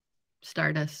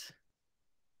start us.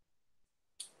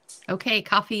 Okay,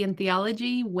 Coffee and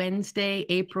Theology, Wednesday,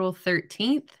 April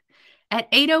 13th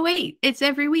at 8:08. It's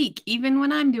every week, even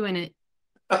when I'm doing it.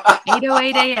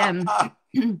 8:08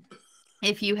 a.m.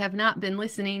 If you have not been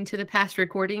listening to the past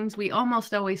recordings, we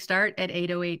almost always start at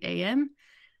 8:08 a.m.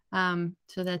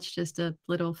 So that's just a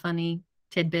little funny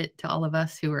tidbit to all of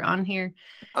us who are on here.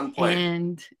 Unplanned.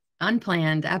 And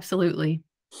unplanned, absolutely.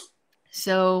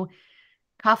 So,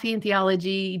 Coffee and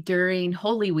Theology during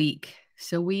Holy Week.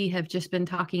 So, we have just been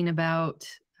talking about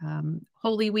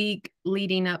Holy Week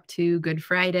leading up to Good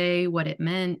Friday, what it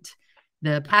meant,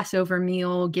 the Passover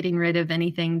meal, getting rid of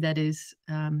anything that is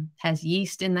has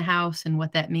yeast in the house and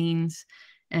what that means.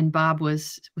 And Bob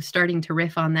was starting to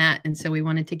riff on that, and so we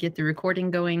wanted to get the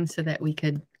recording going so that we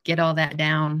could get all that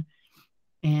down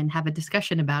and have a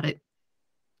discussion about it.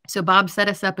 So Bob, set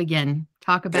us up again.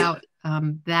 Talk about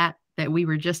that we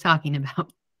were just talking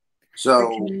about.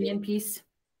 So communion piece.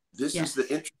 This is the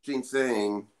interesting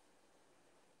thing.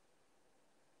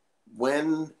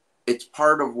 When it's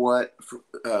part of what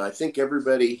I think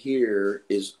everybody here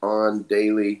is on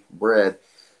daily bread.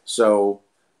 So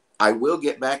I will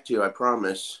get back to you, I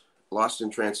promise, Lost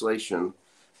in Translation.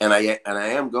 And I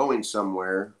am going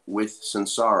somewhere with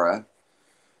Sansara,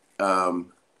 the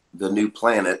new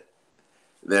planet.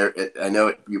 There, I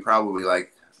know you're probably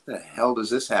like, what the hell does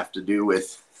this have to do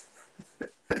with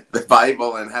the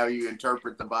Bible and how you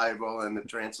interpret the Bible and the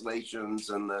translations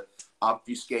and the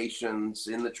obfuscations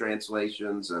in the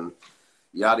translations and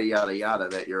yada, yada, yada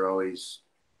that you're always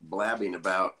blabbing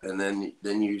about. And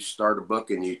then you start a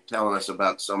book and you're telling us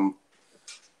about some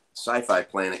sci-fi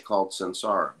planet called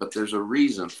Sansara. But there's a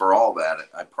reason for all that,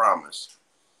 I promise.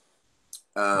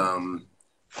 I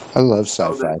love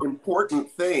sci-fi. So the important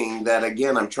thing that,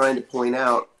 again, I'm trying to point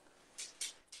out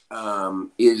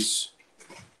is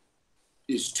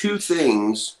two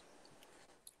things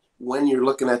when you're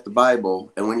looking at the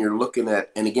Bible and when you're looking at,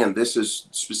 and again, this is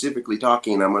specifically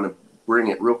talking, I'm going to bring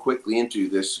it real quickly into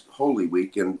this Holy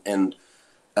Week and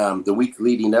the week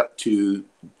leading up to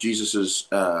Jesus's,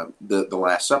 the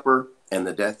Last Supper and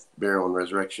the death, burial, and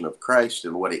resurrection of Christ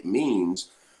and what it means,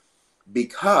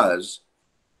 because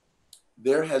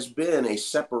there has been a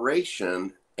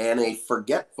separation and a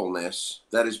forgetfulness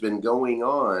that has been going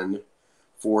on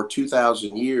for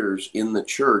 2,000 years in the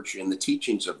church, in the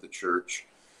teachings of the church.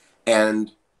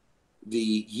 And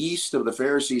the yeast of the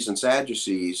Pharisees and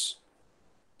Sadducees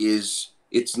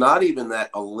it's not even that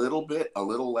a little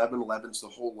leaven leavens the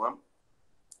whole lump.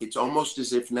 It's almost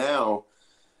as if now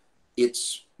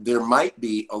there might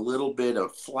be a little bit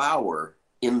of flour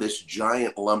in this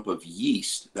giant lump of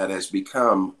yeast that has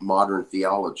become modern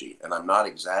theology. And I'm not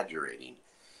exaggerating,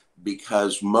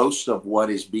 because most of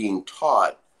what is being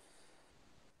taught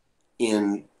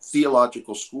in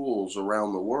theological schools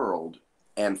around the world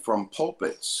and from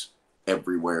pulpits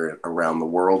everywhere around the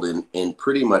world in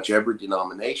pretty much every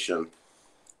denomination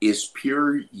is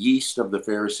pure yeast of the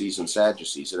Pharisees and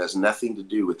Sadducees. It has nothing to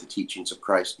do with the teachings of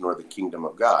Christ nor the kingdom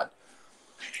of God.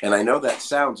 And I know that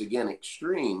sounds, again,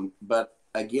 extreme, but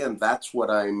again, that's what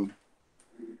I'm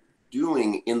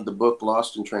doing in the book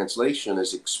Lost in Translation,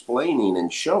 is explaining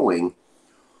and showing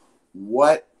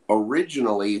what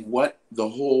the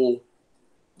whole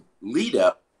lead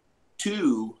up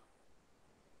to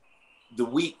the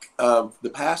week of the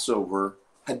Passover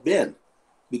had been,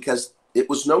 because it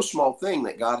was no small thing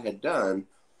that God had done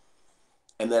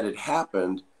and that had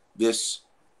happened. This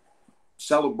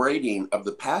celebrating of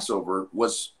the Passover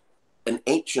was an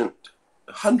ancient,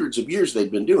 hundreds of years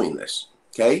they'd been doing this,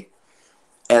 okay?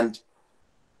 And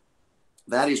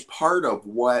that is part of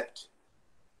what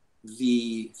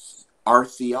our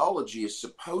theology is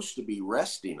supposed to be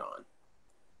resting on.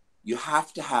 You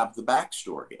have to have the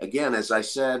backstory. Again, as I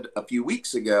said a few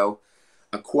weeks ago,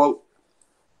 a quote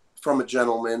from a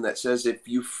gentleman that says, if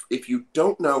you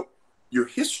don't know your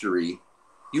history,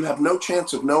 you have no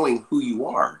chance of knowing who you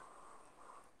are.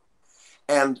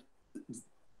 And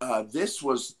this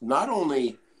was, not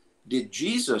only did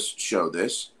Jesus show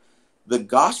this, the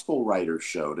gospel writers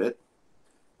showed it.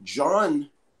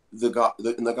 John, in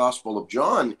the Gospel of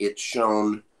John, it's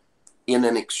shown in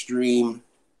an extreme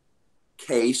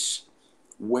case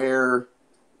where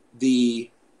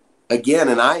again,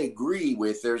 and I agree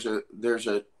with, there's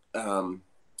a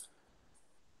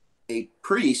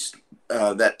priest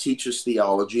that teaches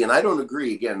theology, and I don't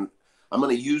agree. Again, I'm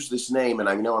going to use this name, and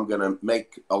I know I'm going to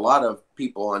make a lot of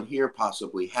people on here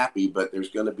possibly happy, but there's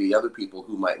going to be other people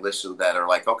who might listen that are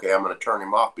like, okay, I'm going to turn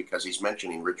him off because he's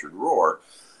mentioning Richard Rohr.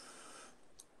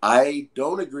 I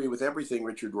don't agree with everything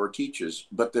Richard Rohr teaches,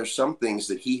 but there's some things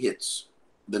that he hits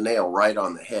the nail right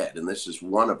on the head, and this is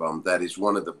one of them that is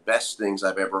one of the best things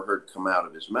I've ever heard come out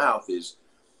of his mouth, is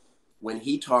when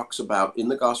he talks about in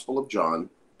the Gospel of John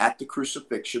at the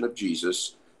crucifixion of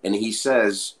Jesus, and he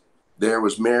says there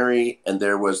was Mary and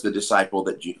there was the disciple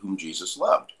that whom Jesus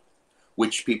loved,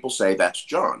 which people say that's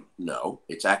John. No,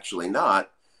 it's actually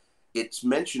not. It's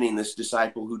mentioning this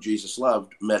disciple who Jesus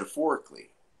loved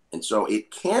metaphorically. And so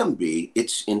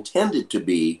it's intended to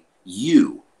be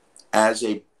you as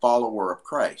a follower of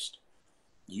Christ.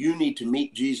 You need to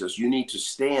meet Jesus. You need to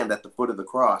stand at the foot of the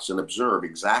cross and observe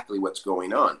exactly what's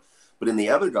going on. But in the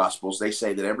other Gospels, they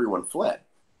say that everyone fled.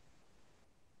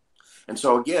 And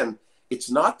so again, it's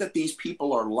not that these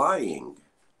people are lying.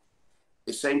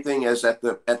 The same thing as at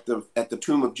the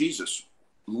tomb of Jesus.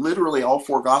 Literally all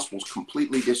four Gospels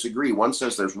completely disagree. One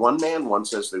says there's one man, one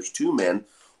says there's two men,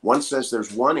 one says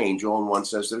there's one angel, and one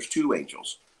says there's two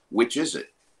angels. Which is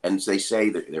it? And they say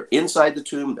that they're inside the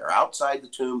tomb, they're outside the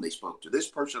tomb, they spoke to this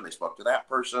person, they spoke to that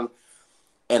person,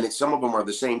 and some of them are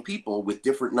the same people with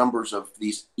different numbers of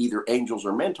these either angels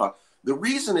or men talk. The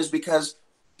reason is because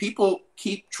people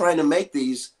keep trying to make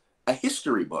these a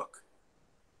history book.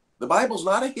 The Bible's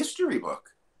not a history book.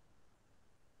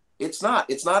 It's not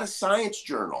a science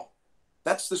journal.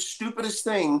 That's the stupidest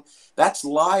thing. That's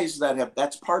lies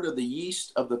that's part of the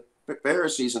yeast of the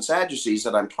Pharisees and Sadducees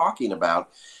that I'm talking about.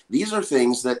 These are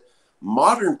things that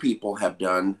modern people have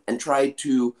done and tried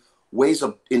to ways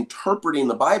of interpreting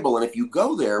the Bible. And if you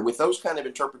go there with those kind of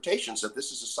interpretations that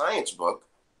this is a science book,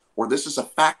 or this is a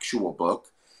factual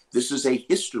book, this is a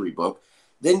history book,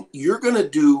 then you're going to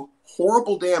do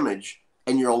horrible damage,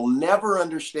 and you'll never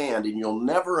understand and you'll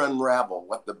never unravel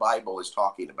what the Bible is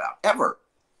talking about, ever.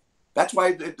 That's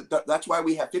why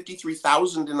we have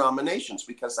 53,000 denominations,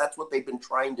 because that's what they've been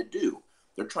trying to do.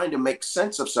 They're trying to make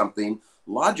sense of something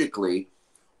logically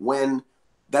when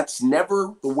that's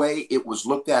never the way it was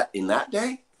looked at in that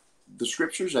day, the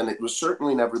scriptures, and it was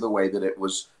certainly never the way that it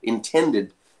was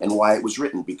intended and why it was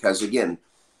written. Because again,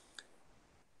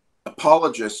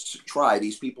 apologists try,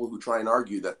 these people who try and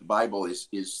argue that the Bible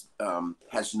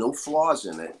has no flaws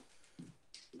in it,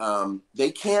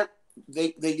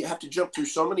 they have to jump through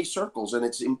so many circles, and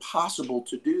it's impossible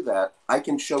to do that. I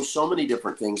can show so many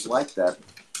different things like that.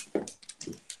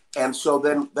 And so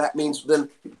then that means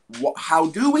how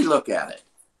do we look at it?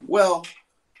 Well,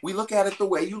 we look at it the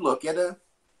way you look at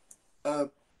a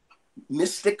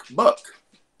mystic book.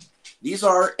 These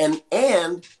are, and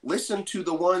listen to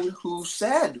the one who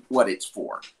said what it's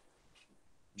for.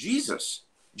 Jesus.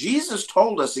 Jesus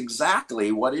told us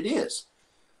exactly what it is.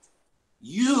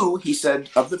 You, he said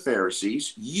of the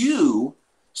Pharisees, you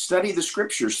study the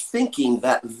scriptures thinking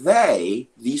that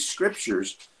these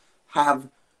scriptures, have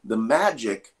the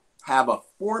magic, have a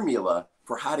formula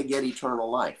for how to get eternal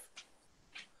life.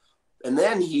 And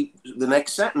then the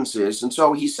next sentence is, and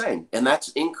so he's saying, and that's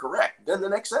incorrect. Then the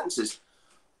next sentence is,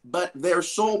 but their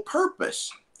sole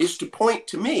purpose is to point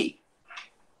to me.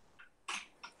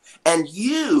 And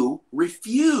you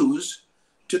refuse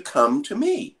to come to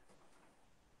me.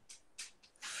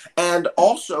 And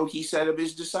also he said of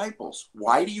his disciples,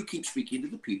 why do you keep speaking to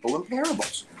the people in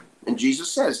parables? And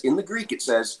Jesus says, in the Greek it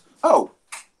says, oh,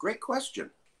 great question.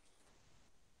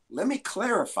 Let me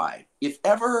clarify. If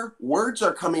ever words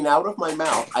are coming out of my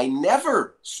mouth, I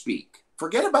never speak.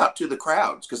 Forget about to the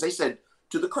crowds, because they said,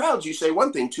 to the crowds you say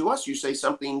one thing, to us you say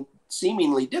something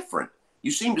seemingly different.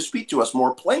 You seem to speak to us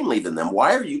more plainly than them.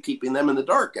 Why are you keeping them in the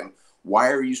dark? And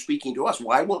why are you speaking to us?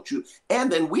 Why won't you?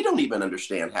 And then we don't even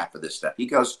understand half of this stuff. He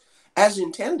goes, as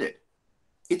intended.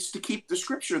 It's to keep the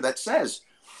scripture that says,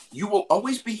 you will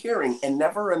always be hearing and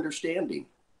never understanding.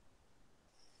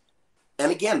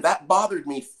 And again, that bothered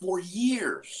me for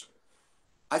years.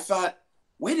 I thought,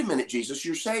 wait a minute, Jesus,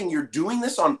 you're saying you're doing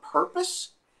this on purpose?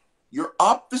 You're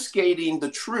obfuscating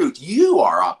the truth. You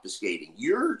are obfuscating.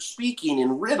 You're speaking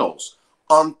in riddles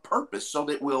on purpose so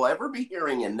that we'll ever be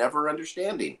hearing and never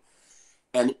understanding.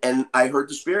 And I heard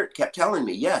the Spirit kept telling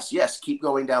me, yes, keep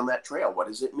going down that trail. What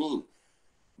does it mean?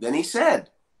 Then he said,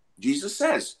 Jesus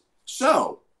says,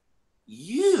 so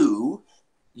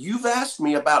you've asked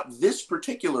me about this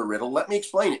particular riddle. Let me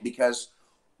explain it, because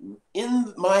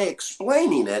in my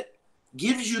explaining it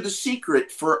gives you the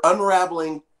secret for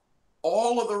unraveling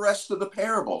all of the rest of the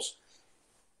parables.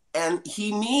 And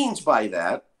he means by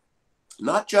that,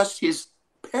 not just his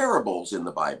parables in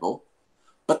the Bible,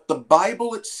 but the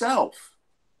Bible itself.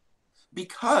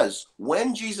 Because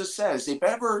when Jesus says, if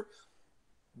ever,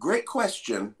 great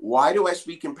question, why do I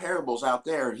speak in parables out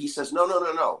there? He says,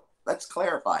 no. Let's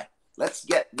clarify. Let's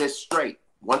get this straight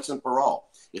once and for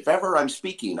all. If ever I'm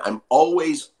speaking, I'm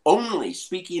always only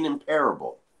speaking in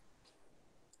parable.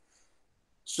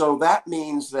 So that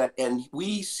means that, and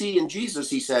we see in Jesus,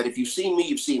 he said, if you've seen me,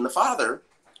 you've seen the Father.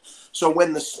 So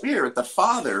when the Spirit, the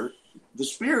Father, the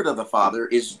Spirit of the Father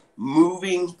is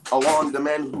moving along the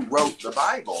men who wrote the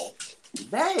Bible,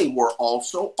 they were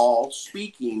also all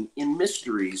speaking in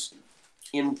mysteries,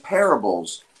 in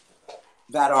parables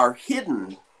that are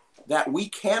hidden, that we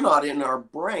cannot in our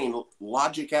brain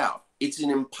logic out. It's an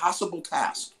impossible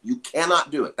task. You cannot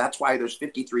do it. That's why there's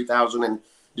 53,000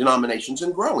 denominations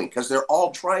and growing, because they're all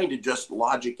trying to just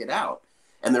logic it out.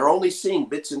 And they're only seeing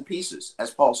bits and pieces,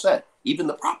 as Paul said. Even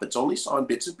the prophets only saw in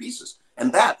bits and pieces.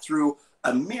 And that through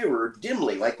a mirror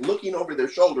dimly, like looking over their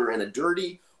shoulder in a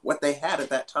dirty, what they had at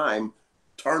that time,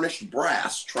 tarnished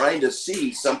brass, trying to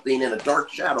see something in a dark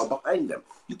shadow behind them.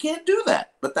 You can't do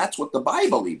that. But that's what the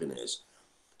Bible even is.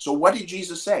 So what did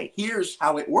Jesus say? Here's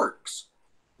how it works.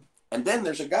 And then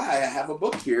there's a guy, I have a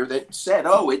book here that said,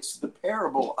 oh, it's the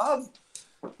parable of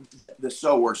the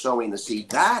sower sowing the seed.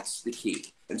 That's the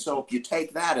key. And so if you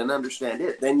take that and understand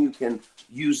it, then you can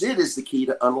use it as the key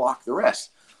to unlock the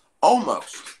rest.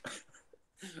 Almost.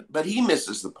 But he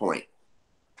misses the point.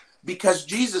 Because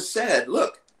Jesus said,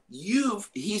 look,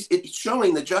 it's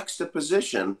showing the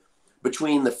juxtaposition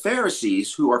between the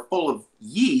Pharisees, who are full of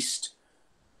yeast,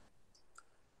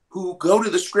 who go to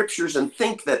the scriptures and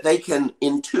think that they can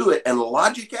intuit and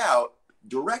logic out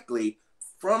directly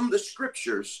from the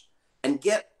scriptures and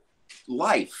get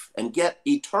life and get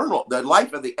eternal. The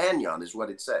life of the Aion is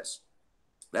what it says.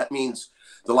 That means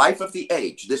the life of the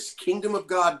age, this kingdom of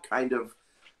God kind of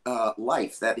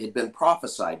life that had been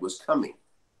prophesied was coming.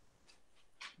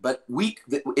 But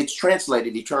it's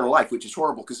translated eternal life, which is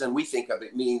horrible, because then we think of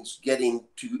it means getting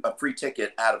to a free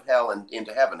ticket out of hell and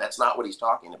into heaven. That's not what he's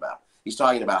talking about. He's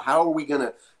talking about how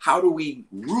do we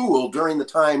rule during the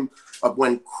time of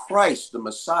when Christ, the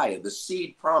Messiah, the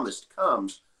seed promised,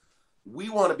 comes. We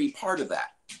want to be part of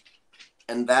that.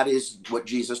 And that is what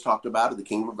Jesus talked about in the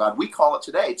kingdom of God. We call it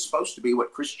today. It's supposed to be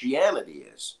what Christianity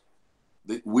is.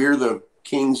 We're the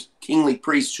kingly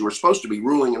priests who are supposed to be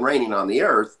ruling and reigning on the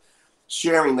earth,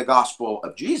 sharing the gospel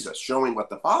of Jesus, showing what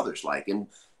the Father's like, and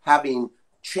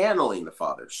channeling the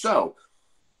Father. So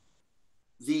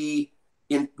the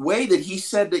way that he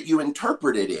said that you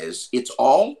interpret it is, it's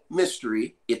all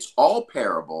mystery, it's all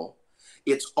parable,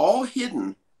 it's all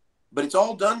hidden, but it's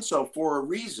all done so for a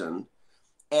reason.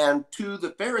 And to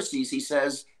the Pharisees, he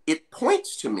says, it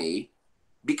points to me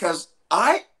because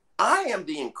I am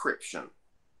the encryption.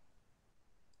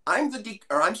 I'm the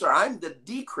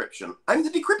decryption. I'm the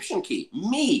decryption key.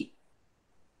 Me.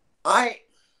 I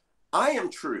am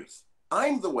truth.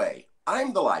 I'm the way.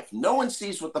 I'm the life. No one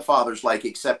sees what the Father's like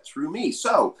except through me.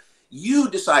 So you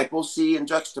disciples see in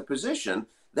juxtaposition,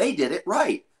 they did it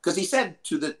right. Because he said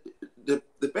to the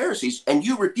Pharisees, and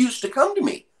you refuse to come to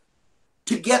me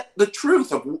to get the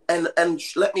truth of and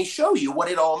let me show you what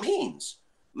it all means.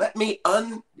 Let me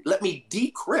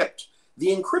decrypt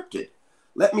the encrypted.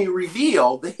 Let me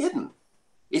reveal the hidden.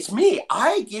 It's me.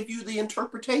 I give you the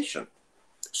interpretation.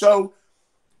 So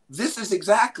this is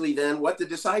exactly then what he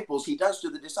does to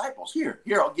the disciples. Here,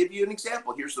 I'll give you an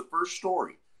example. Here's the first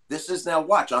story. This is now,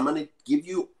 watch, I'm going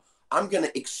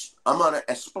to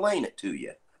explain it to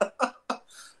you.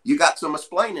 You got some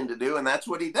explaining to do, and that's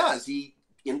what he does. He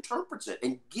interprets it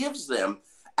and gives them,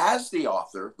 as the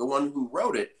author, the one who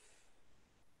wrote it,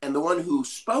 and the one who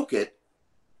spoke it,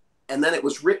 and then it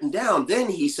was written down. Then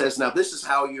he says, now this is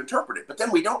how you interpret it. But then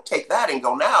we don't take that and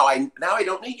go, now I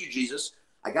don't need you, Jesus.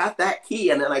 I got that key,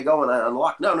 and then I go and I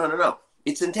unlock. No.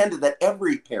 It's intended that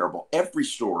every parable, every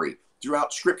story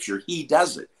throughout Scripture, he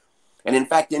does it. And in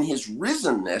fact, in his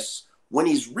risenness, when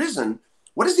he's risen,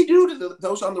 what does he do to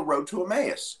those on the road to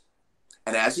Emmaus?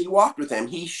 And as he walked with them,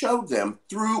 he showed them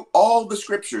through all the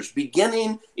Scriptures,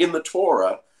 beginning in the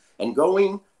Torah and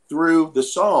going through the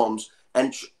Psalms,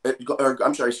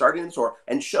 starting in the Torah,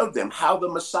 and showed them how the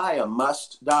Messiah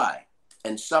must die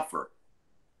and suffer.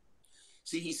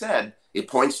 See, he said, it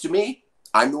points to me.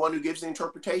 I'm the one who gives the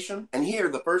interpretation. And here,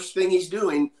 the first thing he's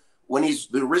doing when he's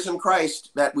the risen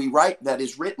Christ that we write, that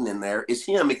is written in there, is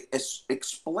him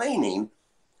explaining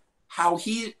how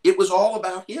it was all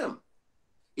about him.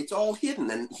 It's all hidden,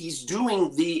 and he's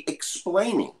doing the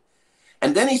explaining.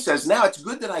 And then he says, now it's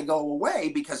good that I go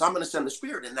away because I'm going to send the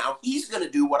Spirit. And now he's going to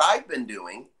do what I've been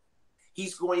doing.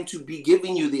 He's going to be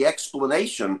giving you the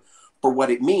explanation for what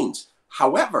it means.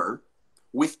 However,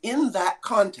 within that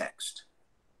context,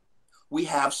 we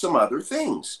have some other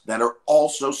things that are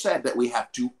also said that we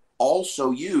have to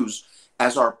also use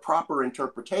as our proper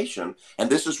interpretation. And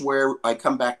this is where I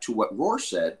come back to what Rohr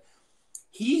said.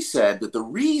 He said that the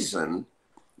reason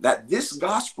that this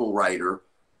gospel writer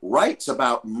writes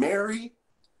about Mary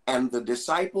And the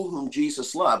disciple whom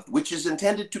Jesus loved, which is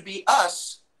intended to be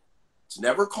us, it's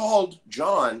never called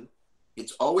John.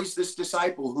 It's always this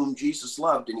disciple whom Jesus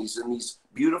loved. And he's in these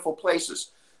beautiful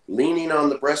places, leaning on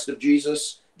the breast of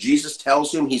Jesus. Jesus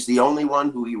tells him he's the only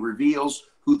one who he reveals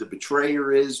who the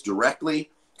betrayer is directly,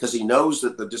 because he knows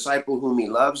that the disciple whom he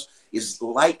loves is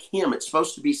like him. It's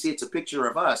supposed to be, see, it's a picture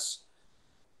of us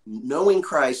knowing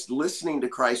Christ, listening to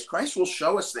Christ. Christ will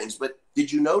show us things. But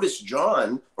did you notice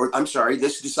John, or I'm sorry,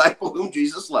 this disciple whom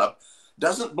Jesus loved,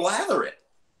 doesn't blather it?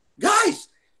 Guys,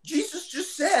 Jesus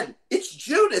just said, it's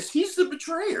Judas. He's the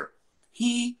betrayer.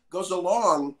 He goes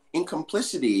along in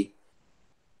complicity,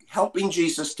 helping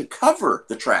Jesus to cover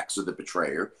the tracks of the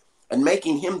betrayer and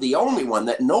making him the only one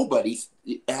that nobody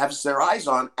has their eyes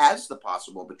on as the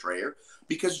possible betrayer,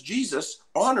 because Jesus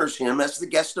honors him as the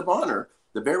guest of honor.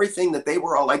 The very thing that they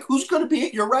were all like, who's going to be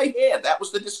at your right hand? That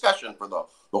was the discussion for the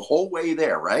whole way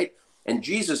there, right? And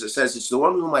Jesus, it says, it's the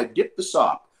one whom I dipped the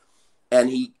sop. And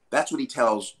that's what he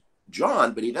tells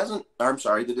John, but he doesn't, I'm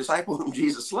sorry, the disciple whom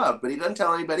Jesus loved, but he doesn't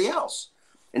tell anybody else.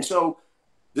 And so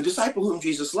the disciple whom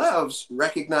Jesus loves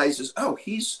recognizes, oh,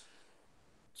 he's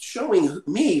showing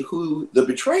me who the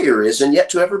betrayer is. And yet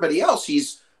to everybody else,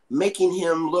 he's making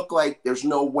him look like there's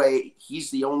no way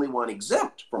he's the only one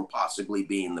exempt from possibly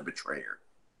being the betrayer,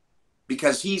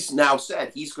 because he's now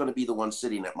said he's going to be the one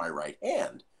sitting at my right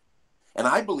hand. And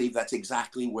I believe that's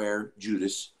exactly where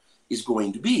Judas is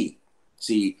going to be.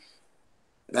 See,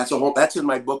 that's in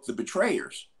my book, The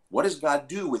Betrayers. What does God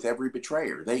do with every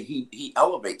betrayer? He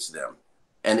elevates them.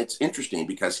 And it's interesting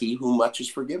because he whom much is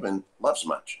forgiven loves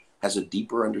much, has a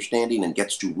deeper understanding, and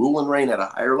gets to rule and reign at a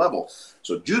higher level.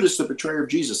 So Judas, the betrayer of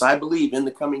Jesus, I believe in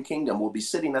the coming kingdom will be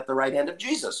sitting at the right hand of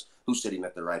Jesus, who's sitting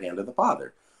at the right hand of the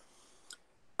Father.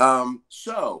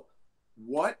 So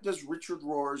what does Richard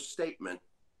Rohr's statement,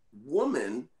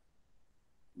 woman,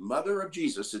 mother of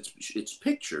Jesus, it's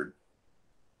pictured,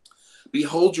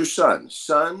 behold your son,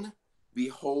 son,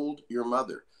 behold your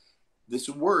mother. This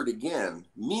word again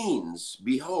means,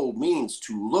 behold, means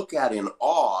to look at in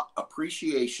awe,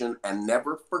 appreciation, and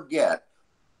never forget.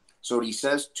 So he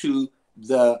says to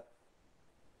the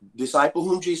disciple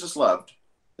whom Jesus loved,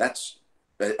 that's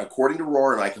according to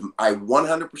Rohr, and I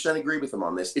 100% agree with him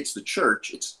on this. It's the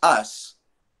church, it's us.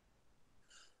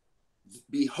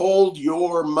 Behold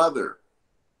your mother.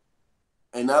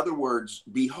 In other words,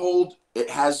 behold, it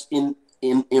has in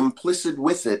implicit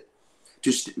with it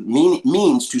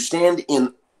means to stand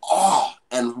in awe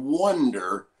and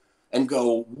wonder and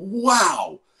go,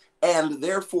 wow, and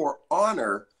therefore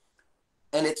honor.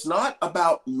 And it's not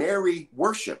about Mary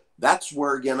worship. That's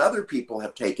where, again, other people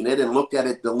have taken it and looked at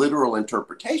it, the literal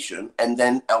interpretation, and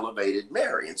then elevated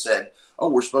Mary and said, oh,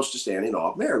 we're supposed to stand in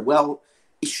awe of Mary. Well,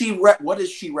 what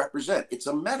does she represent? It's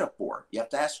a metaphor. You have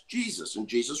to ask Jesus, and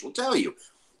Jesus will tell you.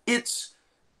 It's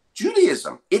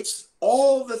Judaism. It's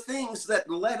all the things that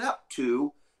led up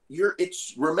to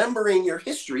it's remembering your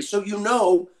history so you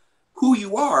know who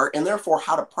you are and therefore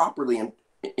how to properly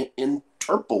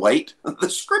interpolate the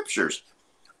scriptures.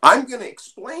 I'm going to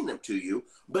explain them to you,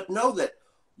 but know that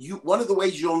one of the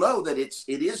ways you'll know that it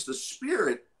is the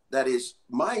Spirit that is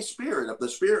my spirit, of the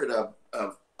Spirit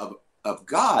of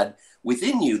God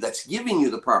within you that's giving you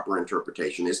the proper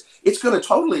interpretation, is it's going to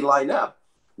totally line up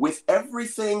with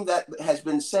everything that has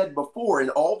been said before in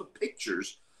all the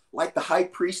pictures, like the high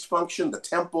priest function, the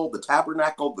temple, the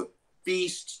tabernacle, the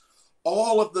feasts,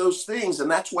 all of those things. And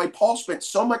that's why Paul spent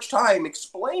so much time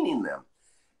explaining them,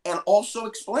 and also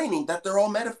explaining that they're all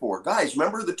metaphor. Guys,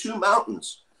 remember the two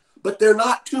mountains, but they're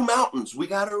not two mountains. We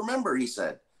got to remember, he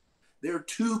said, they're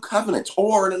two covenants.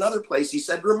 Or in another place, he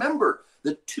said, remember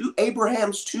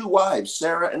Abraham's two wives,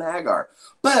 Sarah and Hagar.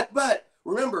 But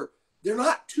remember, they're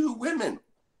not two women.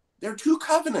 They're two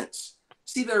covenants.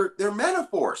 See, they're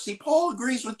metaphors. See, Paul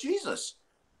agrees with Jesus.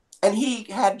 And he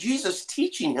had Jesus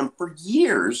teaching him for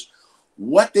years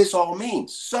what this all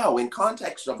means. So in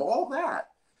context of all that,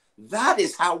 that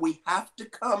is how we have to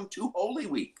come to Holy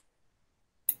Week.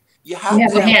 You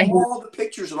have to have all the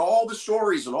pictures and all the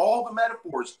stories and all the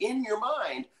metaphors in your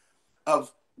mind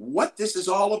of what this is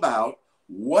all about,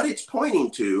 what it's pointing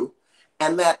to,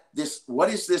 and that what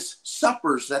is this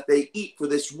suppers that they eat for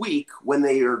this week when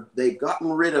they've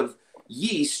gotten rid of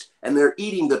yeast and they're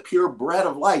eating the pure bread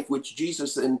of life, which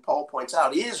Jesus and Paul points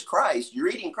out is Christ. You're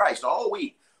eating Christ all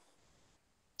week.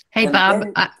 Hey, And Bob,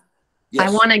 then, yes.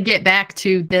 I want to get back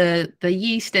to the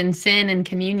yeast and sin and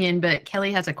communion, but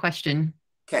Kelly has a question.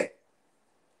 Okay.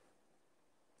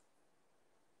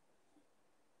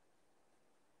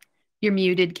 You're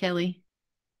muted, Kelly.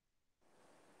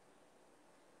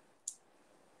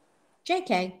 JK,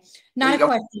 There not you a go.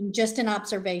 question, just an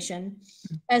observation.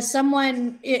 As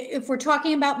someone, if we're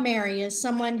talking about Mary, as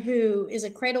someone who is a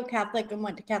cradle Catholic and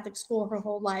went to Catholic school her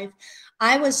whole life,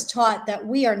 I was taught that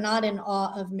we are not in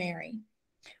awe of Mary.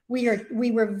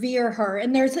 We revere her,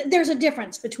 and there's a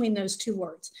difference between those two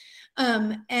words,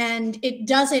 and it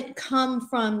doesn't come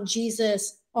from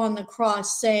Jesus on the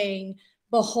cross saying,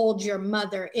 "Behold your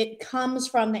mother." It comes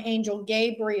from the angel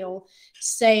Gabriel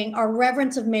saying, our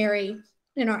reverence of Mary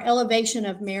and our elevation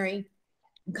of Mary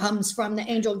comes from the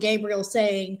angel Gabriel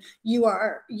saying, you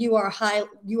are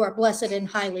blessed and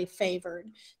highly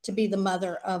favored to be the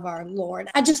mother of our Lord.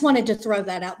 I just wanted to throw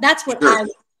that out. That's what Sure. I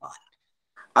thought.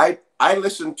 I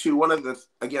listened to one of the,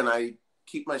 again, I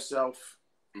keep myself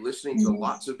listening to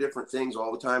lots of different things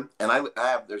all the time. And I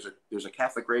have, there's a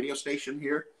Catholic radio station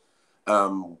here,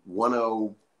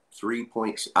 103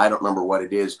 points. I don't remember what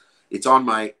it is. It's on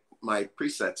my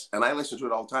presets, and I listen to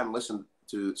it all the time. Listen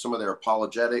to some of their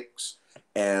apologetics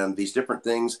and these different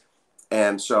things.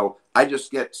 And so I just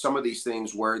get some of these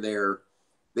things where they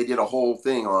did a whole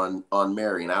thing on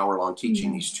Mary, an hour-long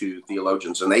teaching, these two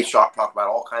theologians, and they talk about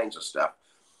all kinds of stuff.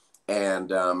 And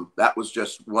that was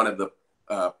just one of the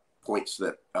points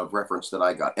of reference that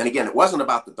I got. And again, it wasn't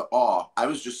about the awe. I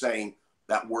was just saying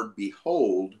that word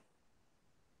 "behold"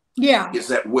 is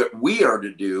that what we are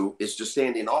to do is to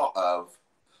stand in awe of,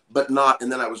 but not.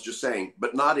 And then I was just saying,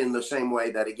 but not in the same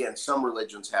way that, again, some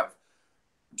religions have.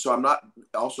 So I'm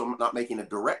not making a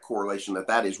direct correlation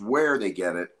that is where they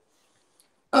get it.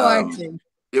 I see.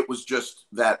 It was just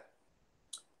that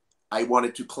I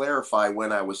wanted to clarify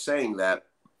when I was saying that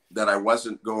I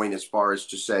wasn't going as far as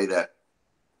to say that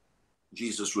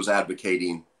Jesus was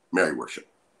advocating Mary worship.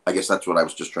 I guess that's what I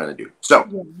was just trying to do. So,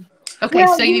 okay,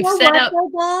 so you've set up.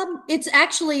 Bob? It's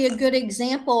actually a good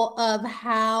example of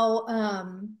how,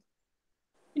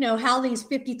 how these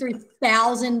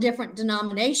 53,000 different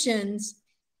denominations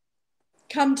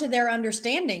come to their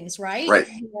understandings, right? Right,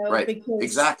 right.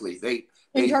 Exactly. They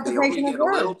only get a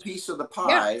little piece of the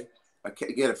pie,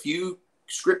 get a few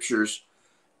scriptures,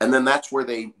 and then that's where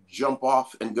they jump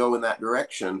off and go in that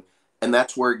direction. And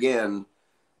that's where, again,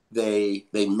 they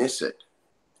miss it.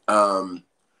 And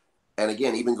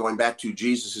again, even going back to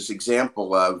Jesus's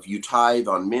example of you tithe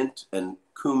on mint and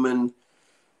cumin.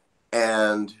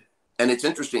 And it's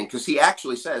interesting because he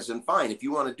actually says, and fine, if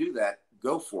you want to do that,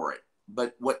 go for it.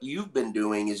 But what you've been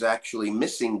doing is actually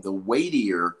missing the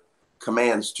weightier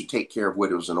commands to take care of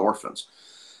widows and orphans.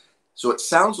 So it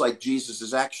sounds like Jesus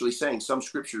is actually saying some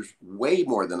scriptures way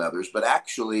more than others, but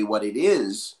actually what it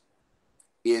is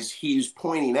he's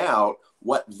pointing out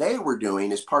what they were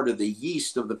doing as part of the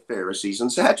yeast of the Pharisees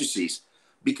and Sadducees.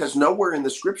 Because nowhere in the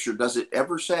scripture does it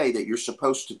ever say that you're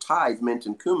supposed to tithe mint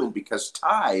and cumin, because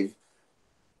tithe,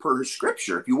 per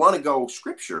scripture, if you want to go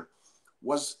scripture,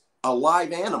 was a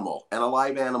live animal, and a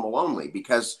live animal only,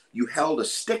 because you held a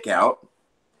stick out,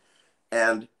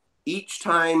 and each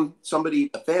time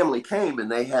a family came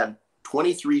and they had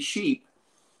 23 sheep,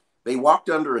 they walked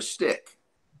under a stick.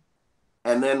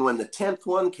 And then when the 10th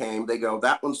one came, they go,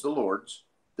 that one's the Lord's.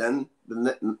 Then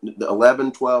the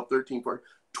 11, 12, 13, 14,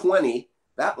 20,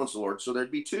 that one's the Lord's. So there'd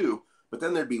be two, but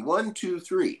then there'd be 1, 2,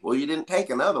 3. Well, you didn't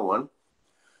take another one.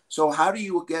 So how do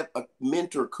you get a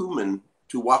mint or cumin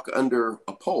to walk under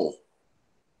a pole?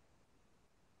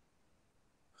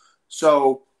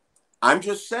 So I'm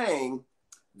just saying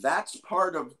that's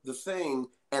part of the thing.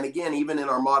 And again, even in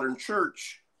our modern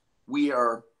church, we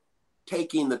are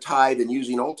taking the tithe and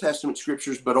using Old Testament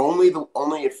scriptures, but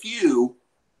only a few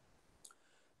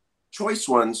choice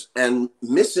ones, and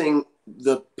missing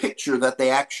the picture that they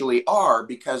actually are,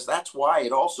 because that's why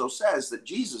it also says that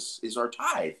Jesus is our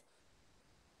tithe,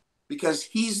 because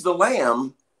he's the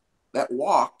lamb that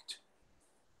walked.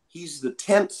 He's the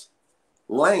 10th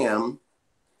lamb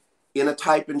in a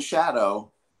type and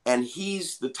shadow, and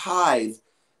he's the tithe.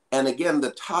 And again,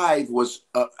 the tithe was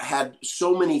had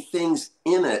so many things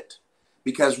in it,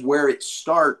 because where it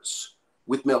starts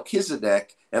with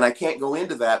Melchizedek, and I can't go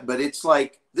into that, but it's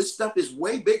like this stuff is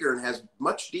way bigger and has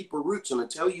much deeper roots. And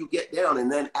until you get down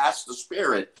and then ask the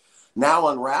Spirit, now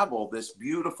unravel this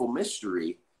beautiful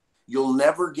mystery, you'll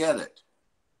never get it.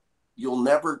 You'll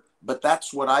never. But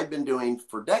that's what I've been doing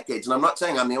for decades. And I'm not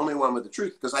saying I'm the only one with the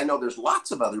truth, because I know there's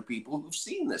lots of other people who've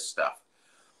seen this stuff.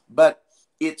 But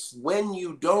it's when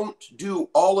you don't do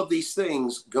all of these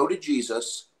things, go to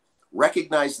Jesus,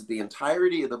 recognize that the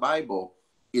entirety of the Bible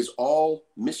is all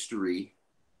mystery.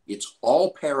 It's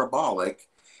all parabolic.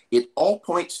 It all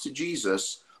points to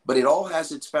Jesus, but it all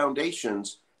has its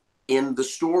foundations in the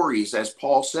stories, as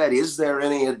Paul said, is there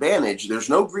any advantage? There's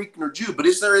no Greek nor Jew, but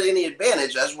is there any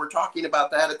advantage, as we're talking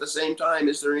about that at the same time,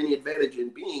 is there any advantage in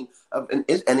being of an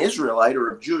Israelite or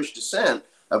of Jewish descent,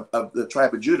 of the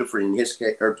tribe of Judah, for in his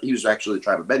case, or he was actually the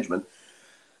tribe of Benjamin,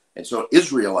 and so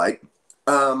Israelite?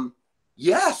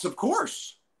 Yes, of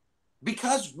course,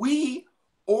 because we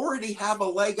already have a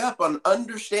leg up on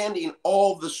understanding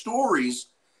all the stories.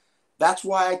 That's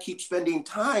why I keep spending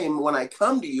time when I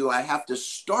come to you. I have to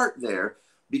start there,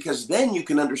 because then you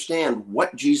can understand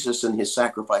what Jesus and his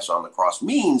sacrifice on the cross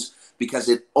means, because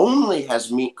it only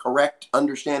has correct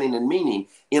understanding and meaning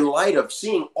in light of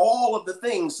seeing all of the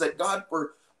things that God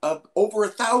for over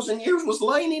 1,000 years was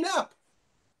lining up.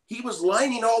 He was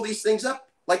lining all these things up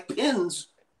like pins,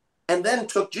 and then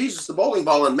took Jesus, the bowling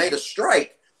ball, and made a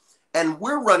strike. And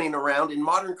we're running around in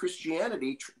modern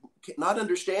Christianity not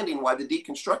understanding why the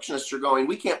deconstructionists are going,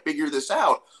 we can't figure this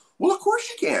out. Well, of course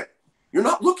you can't. You're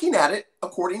not looking at it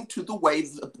according to the way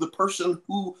the person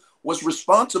who was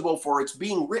responsible for its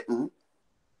being written,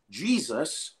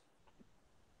 Jesus,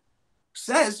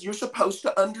 says you're supposed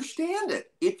to understand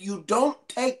it. If you don't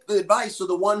take the advice of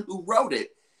the one who wrote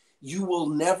it, you will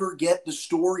never get the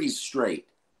stories straight,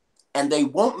 and they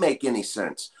won't make any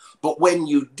sense. But when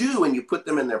you do, and you put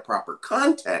them in their proper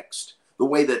context, the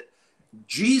way that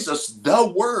Jesus,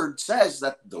 the Word, says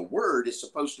that the Word is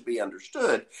supposed to be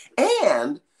understood,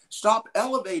 and stop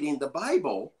elevating the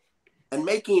Bible and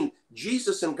making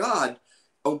Jesus and God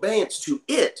obedience to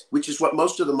it, which is what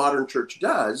most of the modern church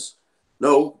does.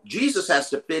 No, Jesus has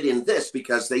to fit in this,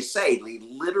 because they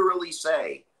literally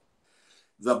say,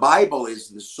 the Bible is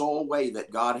the sole way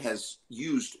that God has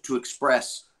used to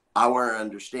express our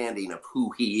understanding of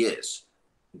who he is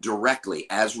directly,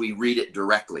 as we read it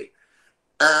directly.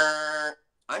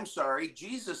 I'm sorry.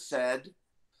 Jesus said,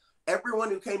 everyone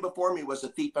who came before me was a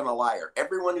thief and a liar.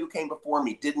 Everyone who came before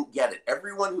me didn't get it.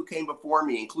 Everyone who came before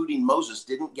me, including Moses,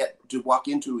 didn't get to walk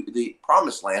into the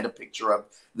promised land, a picture of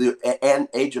the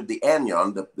age of the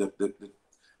Anion,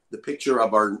 the picture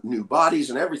of our new bodies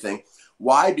and everything.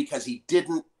 Why? Because he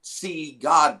didn't see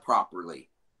God properly.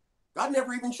 God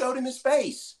never even showed him his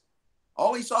face.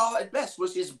 All he saw at best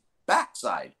was his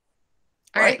backside.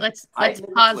 All right, let's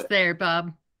pause there,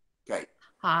 Bob. Okay.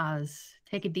 Pause.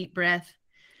 Take a deep breath.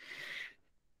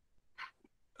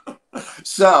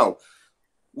 So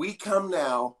we come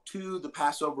now to the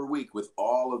Passover week with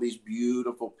all of these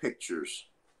beautiful pictures.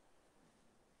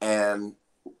 And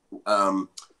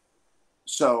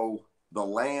so the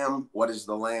lamb, what is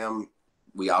the lamb?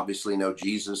 We obviously know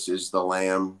Jesus is the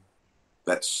lamb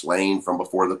that's slain from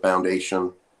before the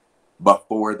foundation.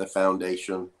 Before the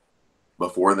foundation.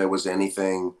 Before there was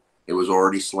anything, it was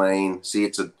already slain. See,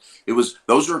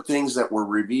 those are things that were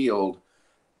revealed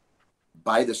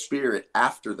by the Spirit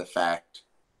after the fact,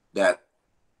 that,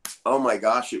 oh my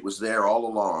gosh, it was there all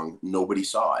along. Nobody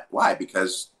saw it. Why?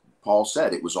 Because Paul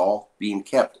said it was all being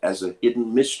kept as a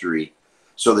hidden mystery,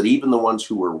 so that even the ones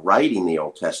who were writing the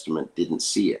Old Testament didn't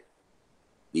see it.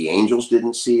 The angels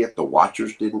didn't see it. The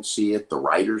watchers didn't see it. The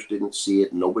writers didn't see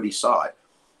it. Nobody saw it.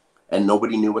 And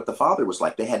nobody knew what the Father was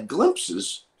like. They had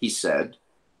glimpses, he said,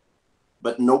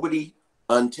 but nobody,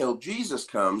 until Jesus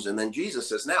comes. And then Jesus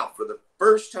says, now, for the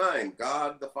first time,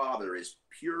 God the Father is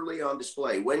purely on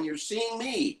display. When you're seeing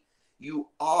me, you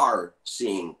are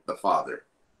seeing the Father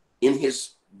in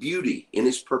his beauty, in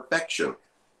his perfection,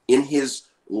 in his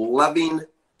loving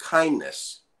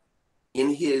kindness,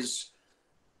 in his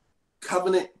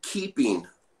covenant-keeping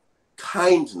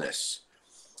kindness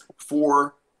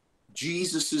for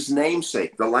Jesus'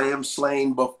 namesake, the lamb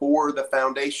slain before the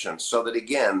foundation, so that,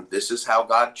 again, this is how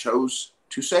God chose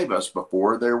to save us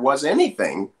before there was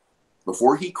anything.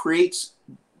 Before he creates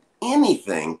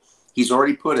anything, he's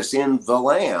already put us in the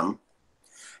lamb.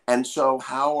 And so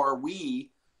how are we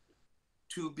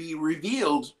to be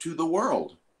revealed to the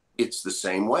world? It's the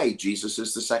same way. Jesus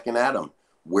is the second Adam.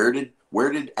 Where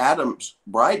did Adam's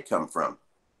bride come from?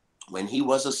 When he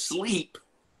was asleep,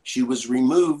 she was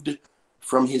removed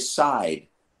from his side.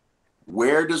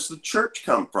 Where does the church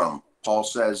come from? Paul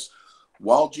says,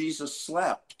 while Jesus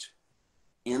slept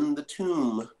in the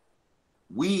tomb,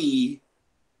 we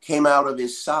came out of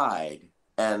his side,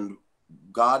 and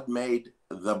God made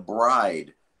the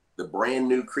bride, the brand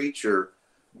new creature,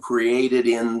 created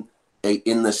in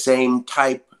the same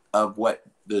type of what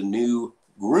the new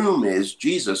groom is,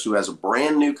 Jesus, who has a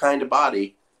brand new kind of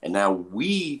body. And now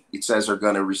we, it says, are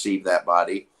going to receive that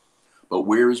body. But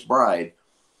we're his bride.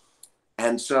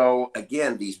 And so,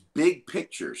 again, these big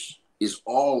pictures is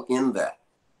all in that.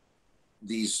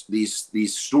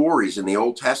 These stories in the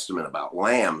Old Testament about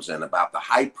lambs and about the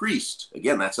high priest.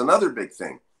 Again, that's another big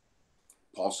thing.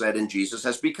 Paul said, and Jesus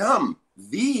has become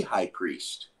the high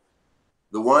priest,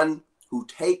 the one who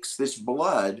takes this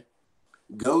blood,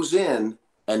 goes in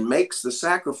and makes the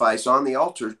sacrifice on the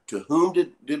altar. To whom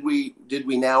did we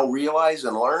now realize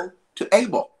and learn? To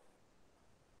Abel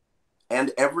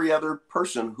and every other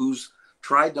person who's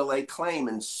tried to lay claim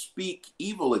and speak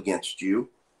evil against you.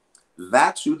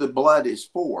 That's who the blood is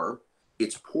for.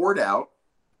 It's poured out,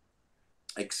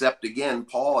 except again,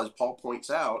 as Paul points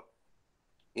out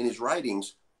in his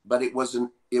writings, but it was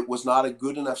not a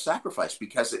good enough sacrifice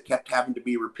because it kept having to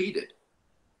be repeated.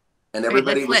 And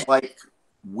everybody was like,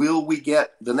 will we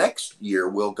get the next year?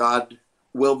 Will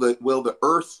the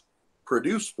earth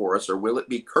produce for us, or will it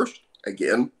be cursed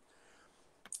again?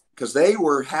 Because they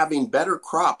were having better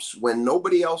crops when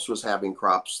nobody else was having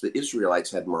crops. The Israelites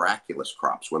had miraculous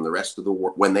crops when the rest of the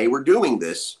world, when they were doing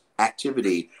this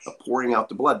activity of pouring out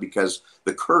the blood, because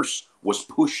the curse was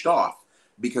pushed off,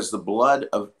 because the blood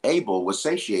of Abel was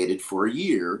satiated for a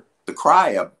year. The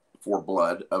cry for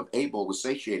blood of Abel was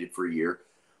satiated for a year.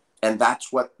 And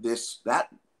that's what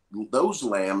those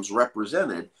lambs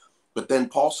represented. But then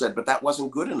Paul said, but that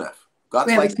wasn't good enough. God's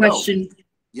We have like, a question. no.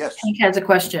 Yes. Hank has a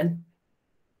question.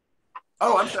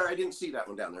 Oh, I'm sorry. I didn't see that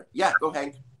one down there. Yeah, go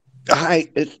Hank. Hi,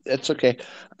 it's okay.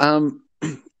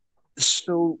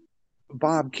 So,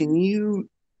 Bob, can you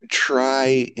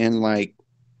try in like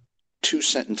 2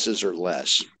 sentences or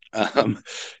less,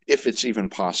 if it's even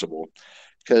possible?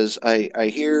 Because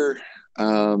I hear,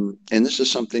 and this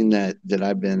is something that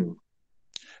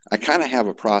I kind of have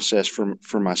a process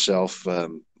for myself,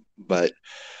 but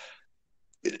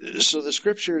so the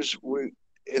scriptures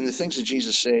and the things that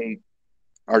Jesus say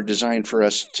are designed for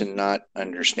us to not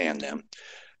understand them.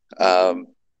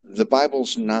 The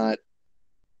Bible's not,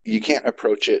 you can't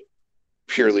approach it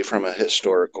purely from a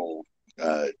historical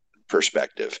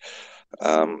perspective.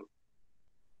 How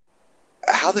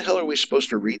the hell are we supposed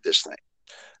to read this thing?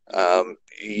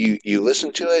 You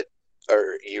listen to it,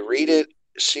 or you read it,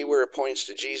 see where it points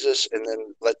to Jesus, and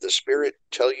then let the Spirit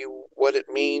tell you what it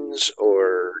means,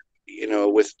 or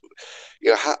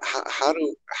how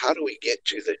do we get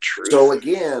to the truth? So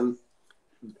again,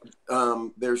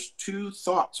 there's 2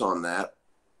 thoughts on that,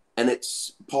 and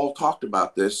Paul talked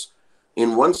about this.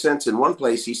 In one sense, in one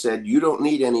place, he said, you don't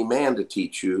need any man to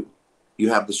teach you. You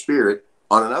have the Spirit.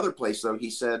 On another place, though, he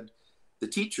said, the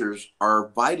teachers are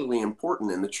vitally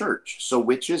important in the church. So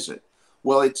which is it?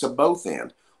 Well, it's a both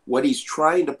and. What he's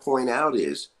trying to point out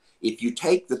is, if you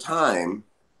take the time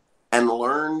and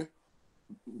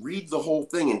read the whole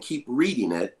thing and keep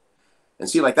reading it, and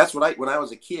see, like that's what when I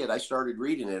was a kid, I started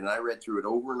reading it and I read through it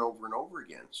over and over and over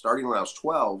again, starting when I was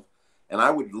 12. And I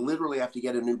would literally have to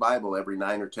get a new Bible every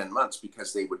 9 or 10 months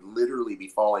because they would literally be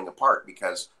falling apart,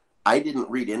 because I didn't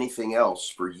read anything else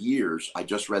for years. I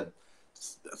just read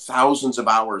thousands of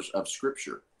hours of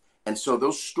scripture. And so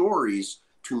those stories,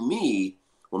 to me,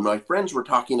 when my friends were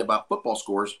talking about football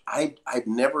scores, I've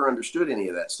never understood any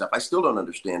of that stuff. I still don't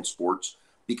understand sports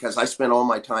because I spent all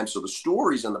my time. So the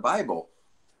stories in the Bible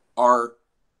are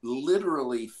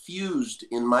literally fused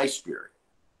in my spirit.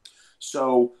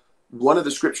 So one of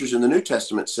the scriptures in the New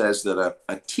Testament says that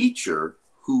a teacher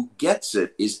who gets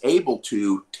it is able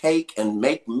to take and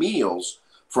make meals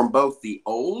from both the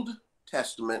Old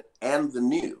Testament and the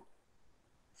New.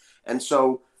 And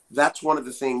so that's one of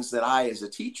the things that I, as a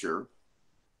teacher,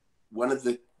 one of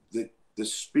the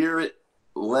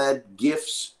Spirit-led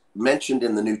gifts mentioned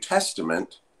in the New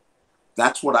Testament,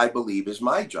 that's what I believe is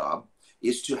my job,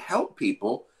 is to help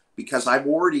people, because I've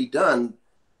already done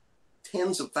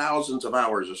tens of thousands of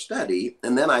hours of study,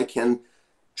 and then I can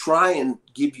try and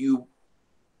give you,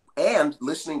 and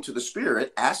listening to the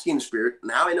Spirit, asking the Spirit,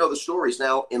 now I know the stories,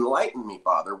 now enlighten me,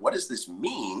 Father, what does this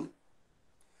mean?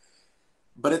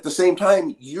 But at the same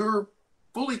time, you're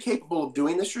fully capable of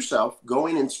doing this yourself,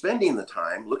 going and spending the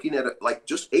time looking at it like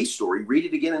just a story, read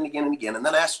it again and again and again, and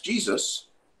then ask Jesus.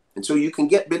 And so you can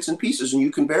get bits and pieces and you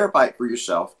can verify it for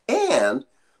yourself. And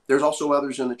there's also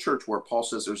others in the church where Paul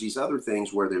says there's these other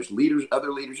things where there's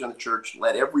other leaders in the church,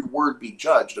 let every word be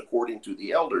judged according to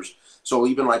the elders. So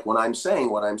even like when I'm saying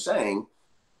what I'm saying,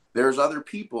 there's other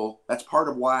people. That's part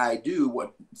of why I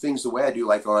do things the way I do,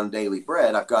 like on Daily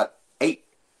Bread. I've got 8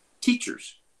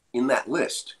 teachers in that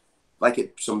list, like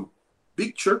at some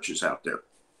big churches out there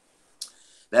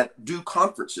that do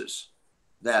conferences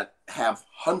that have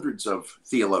hundreds of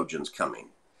theologians coming.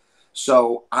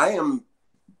 So I'm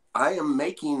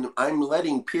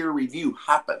letting peer review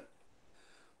happen,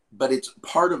 but it's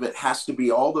part of it has to be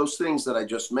all those things that I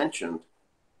just mentioned.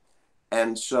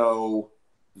 And so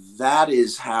that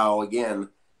is how, again,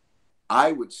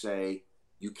 I would say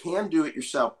You can do it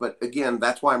yourself, but again,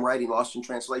 that's why I'm writing Lost in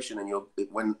Translation. And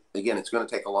it's going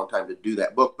to take a long time to do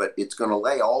that book, but it's going to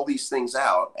lay all these things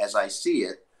out as I see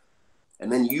it.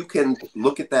 And then you can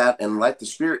look at that and let the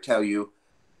Spirit tell you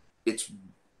it's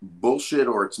bullshit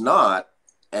or it's not.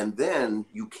 And then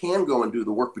you can go and do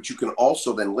the work, but you can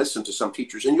also then listen to some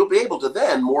teachers, and you'll be able to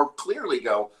then more clearly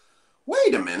go,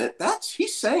 wait a minute,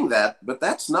 he's saying that, but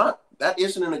that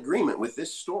isn't in agreement with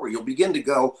this story. You'll begin to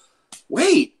go,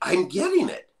 wait, I'm getting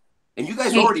it. And you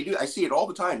guys already do. I see it all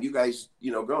the time. You guys,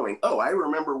 going, oh, I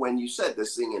remember when you said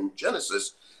this thing in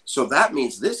Genesis. So that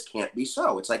means this can't be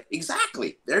so. It's like,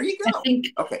 exactly. There you go.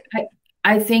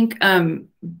 I think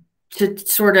to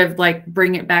sort of like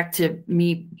bring it back to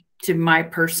me, to my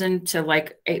person, to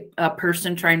like a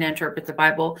person trying to interpret the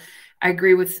Bible. I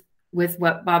agree with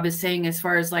what Bob is saying, as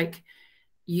far as like,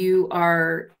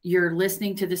 you're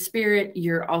listening to the Spirit.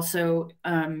 You're also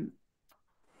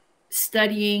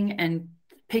studying and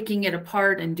picking it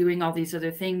apart and doing all these other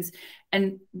things.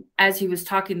 And as he was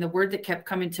talking, the word that kept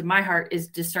coming to my heart is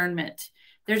discernment.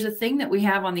 There's a thing that we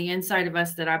have on the inside of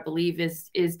us that I believe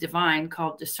is divine,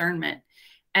 called discernment.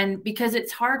 And because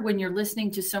it's hard when you're listening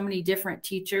to so many different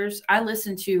teachers. I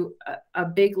listen to a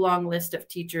big, long list of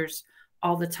teachers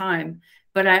all the time,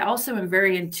 but I also am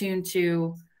very in tune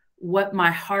to what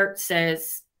my heart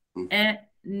says.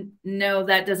 No,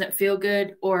 that doesn't feel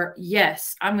good. Or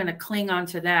yes, I'm going to cling on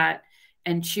to that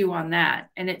and chew on that.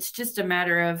 And it's just a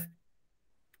matter of,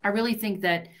 I really think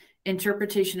that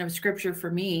interpretation of scripture for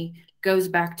me goes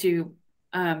back to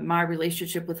my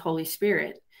relationship with Holy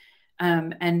Spirit.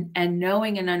 And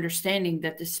knowing and understanding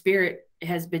that the Spirit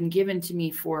has been given to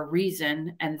me for a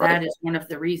reason. And that is one of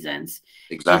the reasons.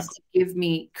 Exactly. Is to give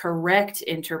me correct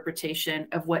interpretation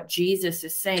of what Jesus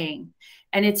is saying.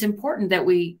 And it's important that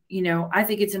I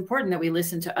think it's important that we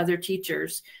listen to other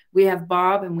teachers. We have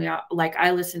Bob, and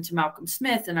I listen to Malcolm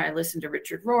Smith, and I listen to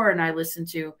Richard Rohr, and I listen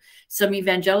to some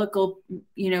evangelical,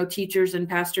 teachers and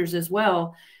pastors as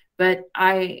well. But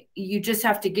you just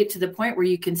have to get to the point where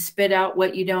you can spit out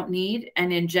what you don't need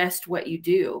and ingest what you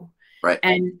do. Right.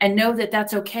 And know that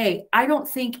that's okay. I don't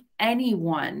think any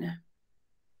one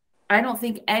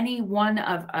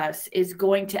of us is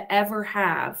going to ever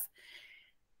have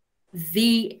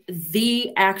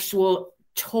the actual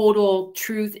total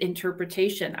truth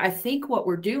interpretation. I think what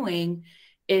we're doing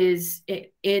is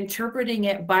interpreting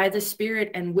it by the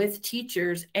Spirit and with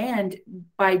teachers. And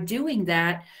by doing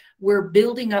that, we're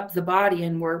building up the body,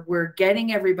 and we're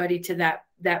getting everybody to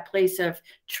that place of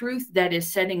truth that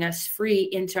is setting us free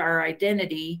into our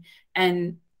identity.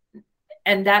 And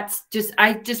that's just,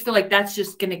 I just feel like that's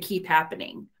just going to keep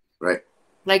happening. Right.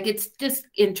 Like, it's just,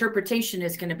 interpretation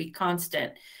is going to be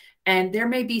constant. And there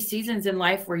may be seasons in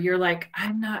life where you're like,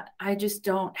 I just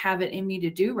don't have it in me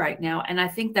to do right now. And I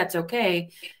think that's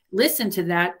okay. Listen to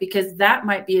that, because that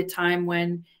might be a time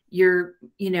when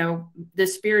the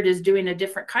Spirit is doing a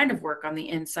different kind of work on the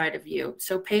inside of you.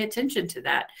 So pay attention to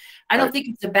that. I don't think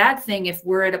it's a bad thing if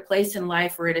we're at a place in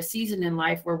life or at a season in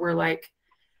life where we're like,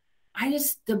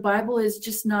 the Bible is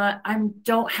just not,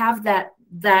 don't have that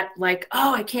like,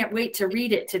 oh, I can't wait to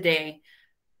read it today.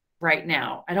 Right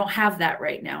now, I don't have that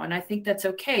right now. And I think that's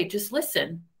okay. Just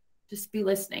listen, just be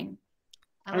listening.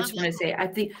 I just want to say,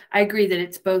 I agree that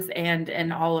it's both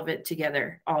and all of it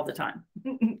together all the time.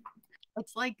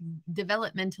 It's like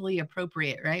developmentally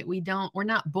appropriate, right? We're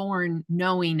not born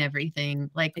knowing everything.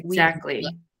 Like, exactly.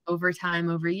 We over time,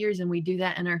 over years, and we do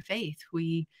that in our faith.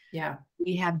 We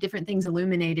have different things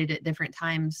illuminated at different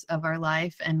times of our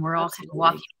life, and we're all kind of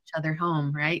walking each other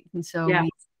home, right? And so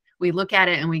we look at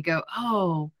it and we go,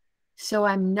 oh, so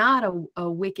I'm not a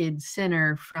wicked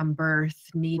sinner from birth,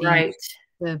 needing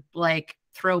to like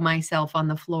throw myself on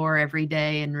the floor every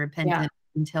day and repent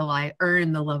until I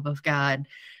earn the love of God.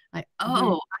 Like,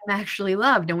 I'm actually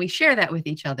loved. And we share that with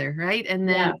each other, right? And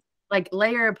then like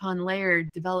layer upon layer,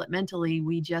 developmentally,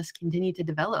 we just continue to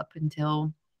develop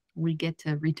until we get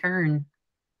to return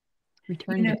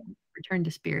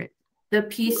to Spirit. The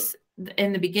piece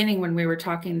in the beginning when we were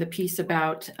talking, the piece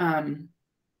about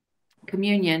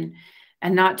communion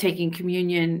and not taking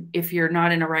communion if you're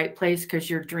not in a right place because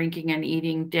you're drinking and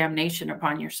eating damnation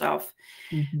upon yourself.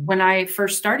 Mm-hmm. When I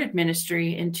first started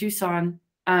ministry in Tucson,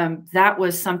 that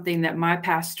was something that my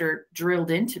pastor drilled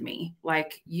into me.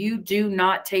 Like, you do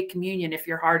not take communion if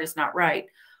your heart is not right.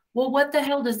 Well, what the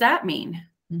hell does that mean?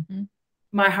 Mm-hmm.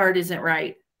 My heart isn't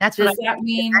right. Does that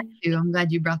mean? I'm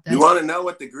glad you brought that. You want to know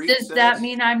what the Greek says? Does that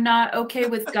mean I'm not okay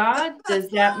with God? Does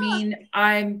that mean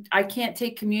I can't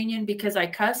take communion because I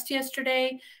cussed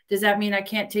yesterday? Does that mean I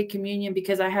can't take communion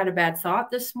because I had a bad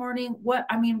thought this morning? What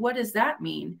does that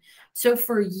mean? So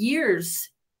for years,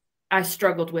 I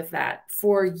struggled with that.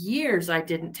 For years, I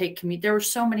didn't take communion. There were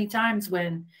so many times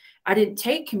when I didn't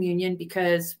take communion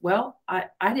because, well,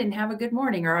 I didn't have a good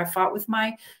morning, or I fought with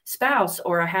my spouse,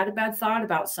 or I had a bad thought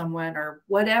about someone, or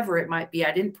whatever it might be.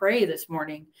 I didn't pray this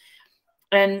morning.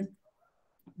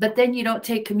 But then you don't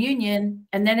take communion,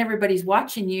 and then everybody's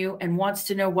watching you and wants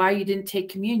to know why you didn't take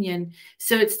communion.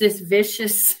 So it's this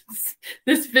vicious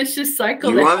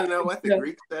cycle. You want to know what the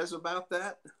Greek says about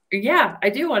that? Yeah, I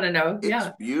do want to know. It's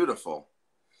beautiful.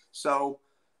 So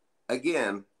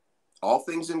again, all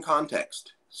things in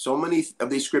context. So many of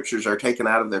these scriptures are taken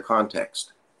out of their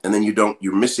context, and then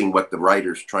you're missing what the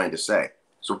writer's trying to say.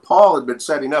 So Paul had been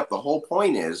setting up, the whole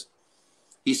point is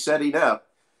he's setting up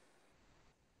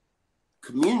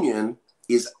communion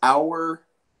is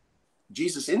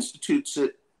Jesus institutes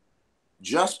it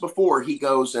just before he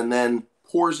goes and then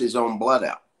pours his own blood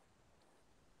out.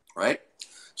 Right?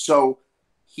 So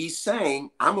he's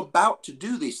saying, I'm about to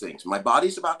do these things. My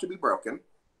body's about to be broken,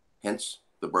 hence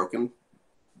the broken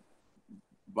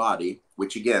body,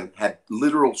 which again had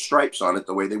literal stripes on it,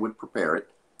 the way they would prepare it.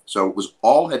 So it was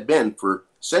had been for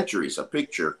centuries a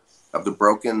picture of the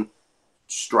broken,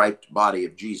 striped body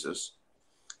of Jesus.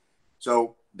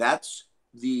 So that's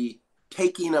the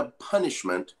taking of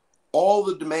punishment, all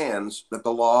the demands that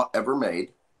the law ever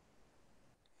made.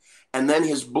 And then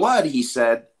his blood, he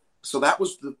said, so that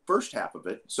was the first half of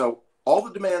it. So all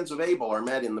the demands of Abel are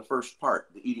met in the first part,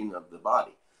 the eating of the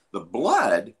body. The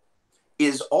blood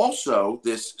is also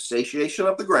this satiation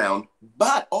of the ground,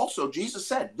 but also Jesus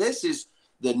said, this is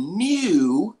the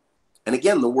new, and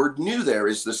again, the word new there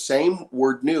is the same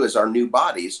word new as our new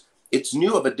bodies. It's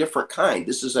new of a different kind.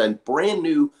 This is a brand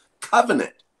new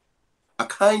covenant, a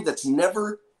kind that's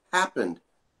never happened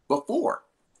before.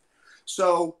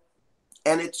 So,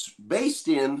 and it's based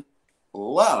in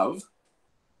love,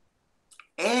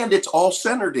 and it's all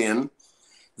centered in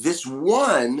this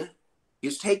one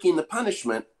is taking the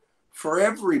punishment for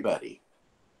everybody.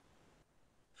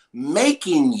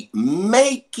 Making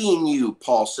you,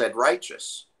 Paul said,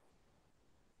 righteous.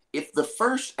 If the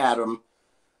first Adam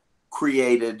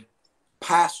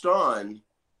passed on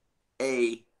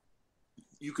you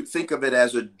could think of it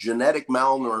as a genetic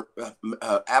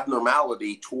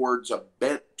abnormality towards a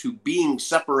bent to being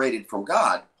separated from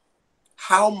God,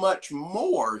 how much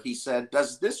more, he said,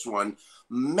 does this one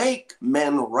make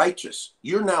men righteous?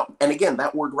 You're now, and again,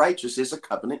 that word righteous is a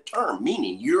covenant term,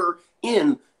 meaning you're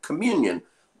in communion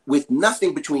with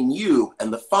nothing between you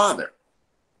and the Father.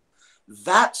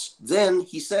 That's then,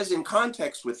 he says in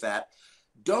context with that,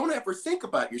 don't ever think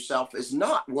about yourself as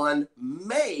not one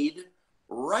made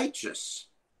righteous.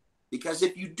 Because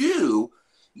if you do,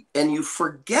 and you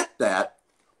forget that,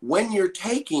 when you're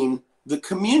taking the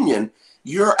communion,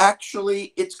 you're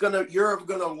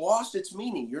gonna lost its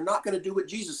meaning. You're not gonna do what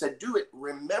Jesus said. Do it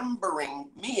remembering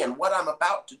me and what I'm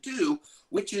about to do,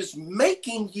 which is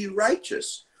making you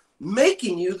righteous,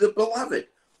 making you the beloved,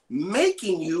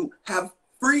 making you have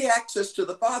free access to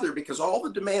the Father, because all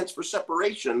the demands for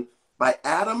separation by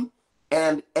Adam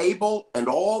and Abel and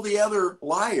all the other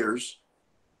liars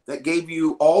that gave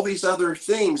you all these other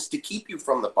things to keep you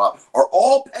from the Father are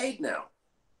all paid now.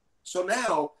 So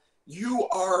now you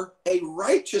are a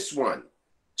righteous one.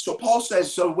 So Paul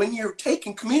says, so when you're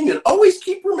taking communion, always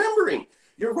keep remembering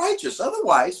you're righteous.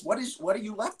 Otherwise, what are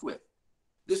you left with?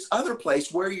 This other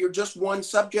place where you're just one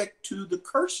subject to the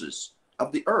curses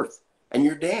of the earth and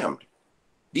you're damned.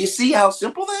 Do you see how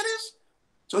simple that is?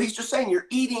 So he's just saying you're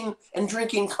eating and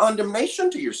drinking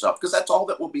condemnation to yourself, because that's all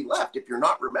that will be left if you're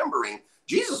not remembering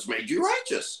Jesus made you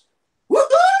righteous.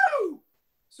 Woohoo!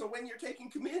 So when you're taking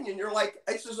communion, you're like,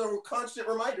 this is a constant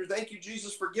reminder. Thank you,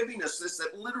 Jesus, for giving us this.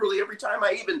 That literally every time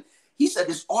he said,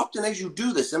 as often as you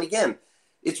do this, and again,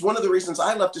 it's one of the reasons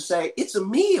I love to say it's a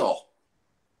meal.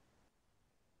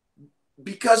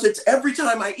 Because it's every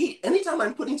time I eat, anytime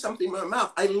I'm putting something in my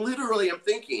mouth, I literally am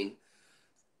thinking,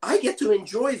 I get to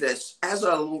enjoy this as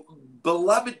a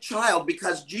beloved child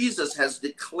because Jesus has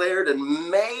declared and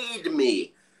made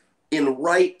me in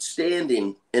right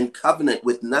standing and covenant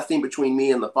with nothing between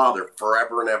me and the Father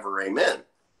forever and ever. Amen.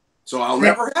 So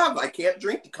I can't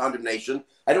drink the condemnation.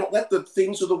 I don't let the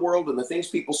things of the world and the things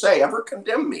people say ever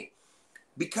condemn me,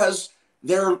 because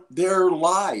they're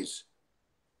lies.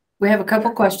 We have a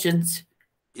couple questions.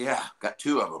 Yeah, got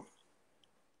two of them.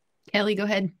 Kelly, go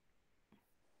ahead.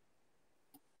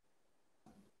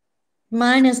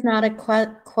 Mine is not a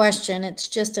question. It's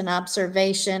just an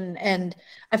observation. And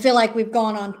I feel like we've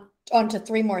gone on to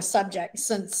three more subjects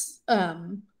since I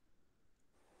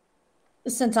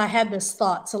had this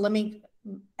thought. So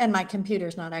and my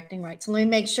computer's not acting right. So let me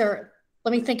make sure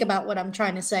let me think about what I'm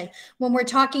trying to say. When we're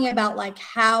talking about like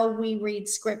how we read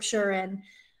scripture, and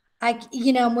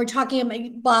we're talking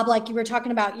about, Bob, like you were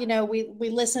talking about, we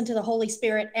listen to the Holy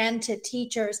Spirit and to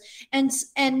teachers, and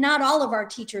not all of our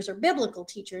teachers are biblical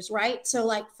teachers, right? So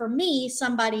like for me,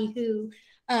 somebody who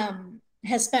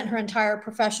has spent her entire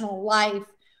professional life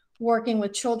working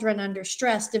with children under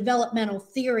stress, developmental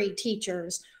theory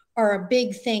teachers are a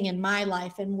big thing in my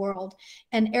life and world.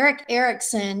 And Eric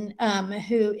Erickson,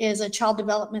 who is a child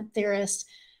development theorist,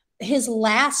 his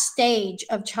last stage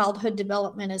of childhood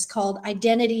development is called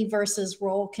identity versus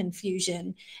role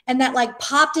confusion. And that like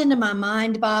popped into my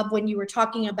mind, Bob, when you were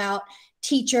talking about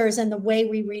teachers and the way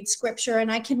we read scripture.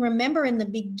 And I can remember in the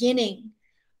beginning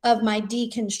of my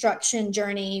deconstruction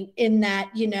journey, in that,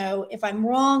 if I'm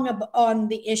wrong on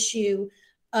the issue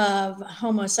of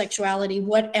homosexuality,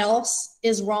 what else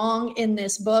is wrong in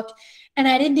this book? And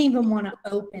I didn't even want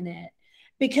to open it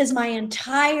because my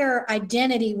entire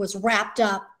identity was wrapped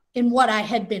up in what I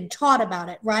had been taught about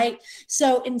it, right?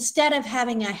 So instead of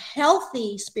having a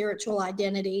healthy spiritual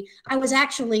identity, I was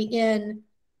actually in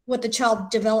what the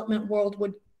child development world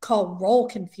would call role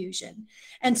confusion.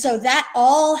 And so that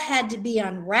all had to be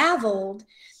unraveled.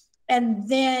 And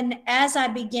then as I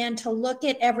began to look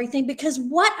at everything, because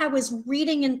what I was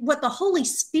reading and what the Holy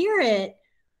Spirit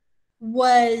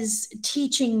was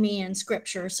teaching me in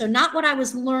scripture, so not what I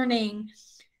was learning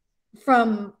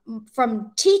from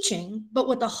teaching, but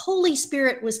what the Holy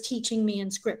Spirit was teaching me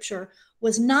in scripture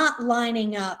was not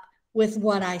lining up with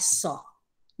what I saw.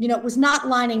 It was not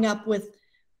lining up with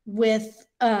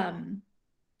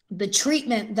the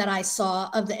treatment that I saw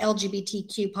of the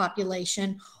LGBTQ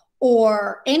population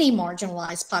or any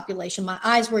marginalized population. My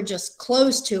eyes were just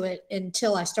closed to it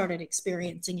until I started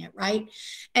experiencing it, right?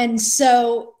 And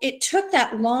so it took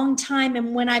that long time.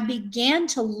 And when I began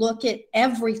to look at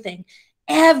everything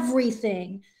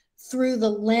through the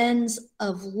lens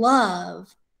of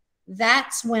love,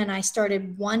 that's when I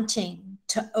started wanting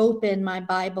to open my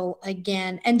Bible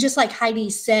again. And just like Heidi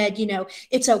said,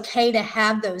 it's okay to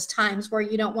have those times where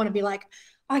you don't want to be like,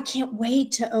 oh, I can't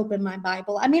wait to open my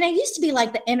Bible. I mean, I used to be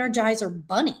like the Energizer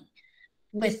Bunny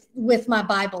with my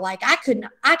Bible. Like I could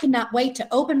not wait to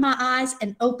open my eyes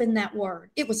and open that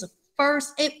word. It was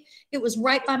it was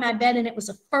right by my bed, and it was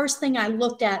the first thing I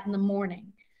looked at in the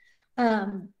morning.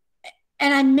 And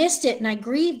I missed it and I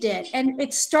grieved it. And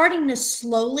it's starting to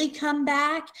slowly come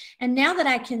back. And now that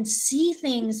I can see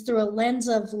things through a lens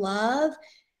of love,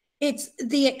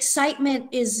 the excitement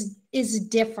is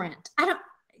different.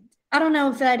 I don't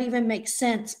know if that even makes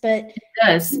sense, but it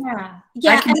does.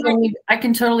 Yeah. I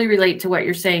can totally relate to what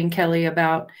you're saying, Kelly,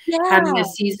 about having a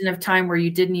season of time where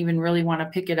you didn't even really want to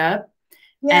pick it up.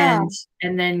 Yeah.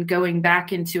 And then going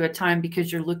back into a time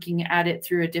because you're looking at it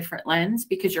through a different lens,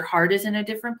 because your heart is in a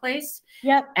different place.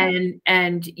 Yep.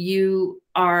 And you're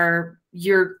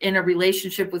in a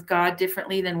relationship with God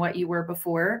differently than what you were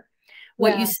before.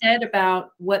 What you said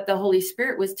about what the Holy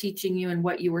Spirit was teaching you and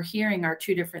what you were hearing are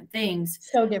two different things.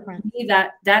 So different.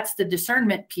 That's the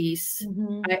discernment piece.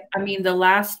 Mm-hmm. I mean,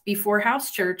 before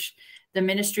house church, the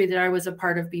ministry that I was a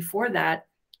part of before that,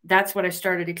 that's what I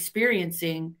started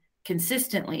experiencing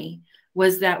consistently,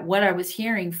 was that what I was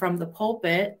hearing from the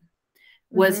pulpit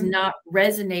was not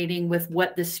resonating with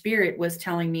what the Spirit was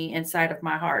telling me inside of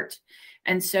my heart.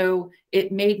 And so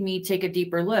it made me take a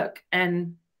deeper look.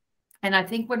 And I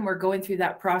think when we're going through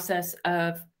that process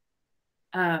of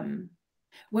when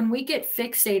we get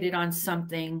fixated on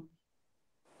something,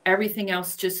 everything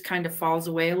else just kind of falls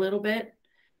away a little bit.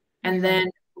 And then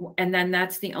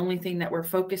that's the only thing that we're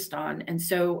focused on. And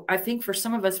so I think for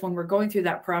some of us, when we're going through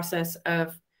that process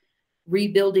of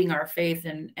rebuilding our faith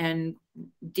and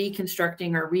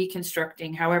deconstructing or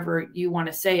reconstructing, however you want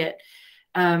to say it,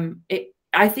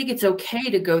 I think it's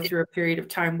okay to go through a period of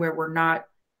time where we're not,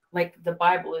 like, the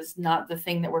Bible is not the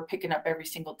thing that we're picking up every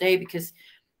single day, because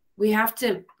we have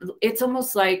to, it's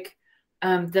almost like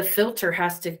the filter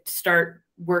has to start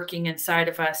working inside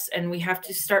of us, and we have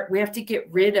to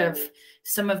get rid of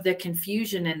some of the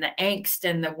confusion and the angst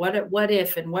and the what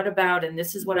if and what about, and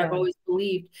this is what I've always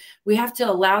believed. We have to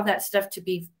allow that stuff to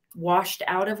be washed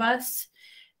out of us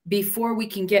before we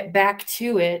can get back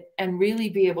to it and really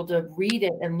be able to read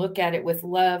it and look at it with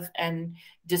love and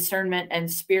discernment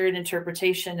and spirit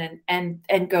interpretation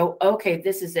and go, okay,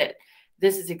 this is it.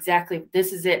 This is it.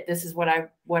 This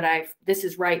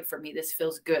is right for me. This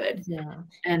feels good. Yeah.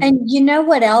 And you know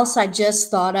what else I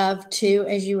just thought of too,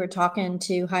 as you were talking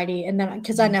to Heidi, and then,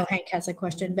 because I know Hank has a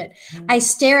question, but I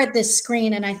stare at this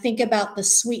screen and I think about the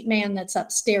sweet man that's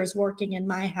upstairs working in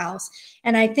my house.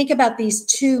 And I think about these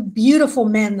two beautiful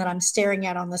men that I'm staring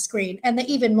at on the screen, and the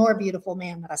even more beautiful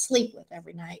man that I sleep with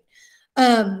every night.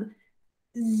 They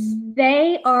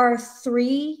are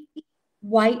 3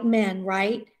 white men,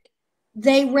 right?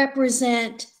 They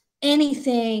represent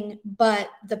anything but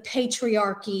the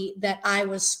patriarchy that I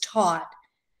was taught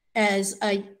as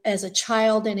a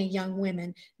child and a young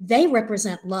woman. They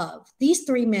represent love. These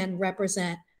 3 men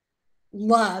represent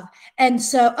love. And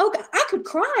so, oh, I could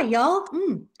cry, y'all.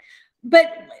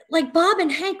 But like Bob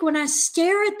and Hank, when I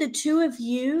stare at the 2 of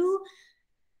you,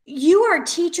 you are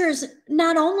teachers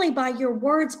not only by your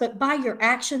words, but by your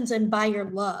actions and by your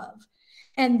love.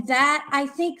 And that, I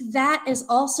think that is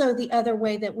also the other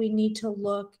way that we need to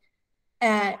look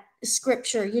at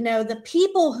scripture. You know, the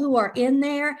people who are in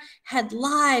there had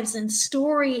lives and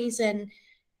stories and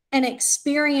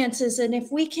experiences. And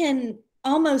if we can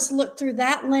almost look through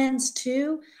that lens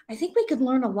too, I think we could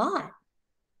learn a lot.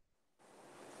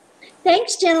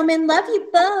 Thanks, gentlemen. Love you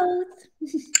both.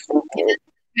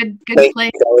 Good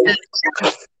place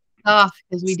off,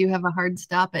 because we do have a hard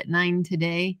stop at 9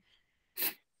 today.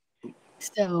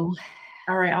 So,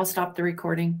 all right, I'll stop the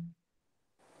recording.